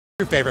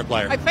Your favorite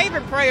player? My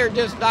favorite player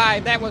just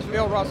died. That was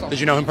Bill Russell. Did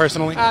you know him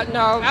personally? No.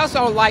 I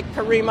also like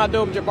Kareem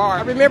Abdul-Jabbar.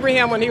 I remember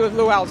him when he was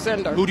Lou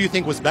Alcindor. Who do you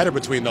think was better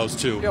between those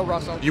two? Bill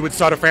Russell. You would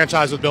start a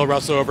franchise with Bill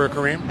Russell over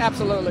Kareem?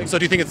 Absolutely. So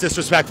do you think it's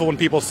disrespectful when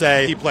people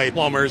say he played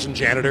plumbers and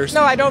janitors?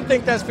 No, I don't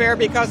think that's fair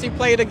because he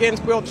played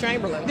against Will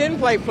Chamberlain. He didn't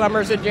play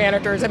plumbers and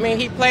janitors. I mean,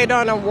 he played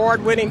on an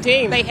award-winning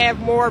team. They have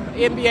more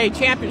NBA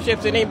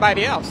championships than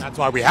anybody else. That's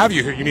why we have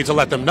you here. You need to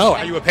let them know.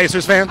 Are you a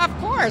Pacers fan? Of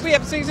course. We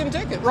have season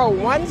tickets. Row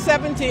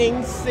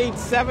 117,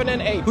 seats 7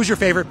 and 8. Who's your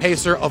favorite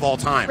Pacer of all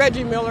time?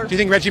 Reggie Miller. Do you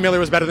think Reggie Miller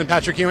was better than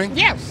Patrick Ewing?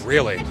 Yes.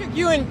 Really? Patrick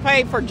Ewing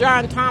played for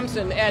John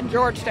Thompson at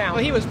Georgetown.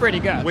 Well, he was pretty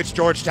good. Which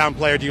Georgetown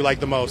player do you like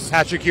the most?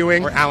 Patrick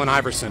Ewing or Allen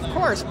Iverson? Of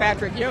course,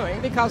 Patrick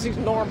Ewing, because he's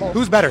normal.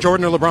 Who's better,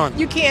 Jordan or LeBron?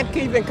 You can't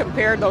even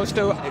compare those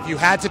two. If you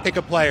had to pick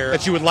a player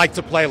that you would like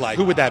to play like,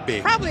 who would that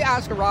be? Probably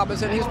Oscar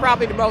Robertson. He's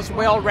probably the most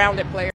well-rounded player.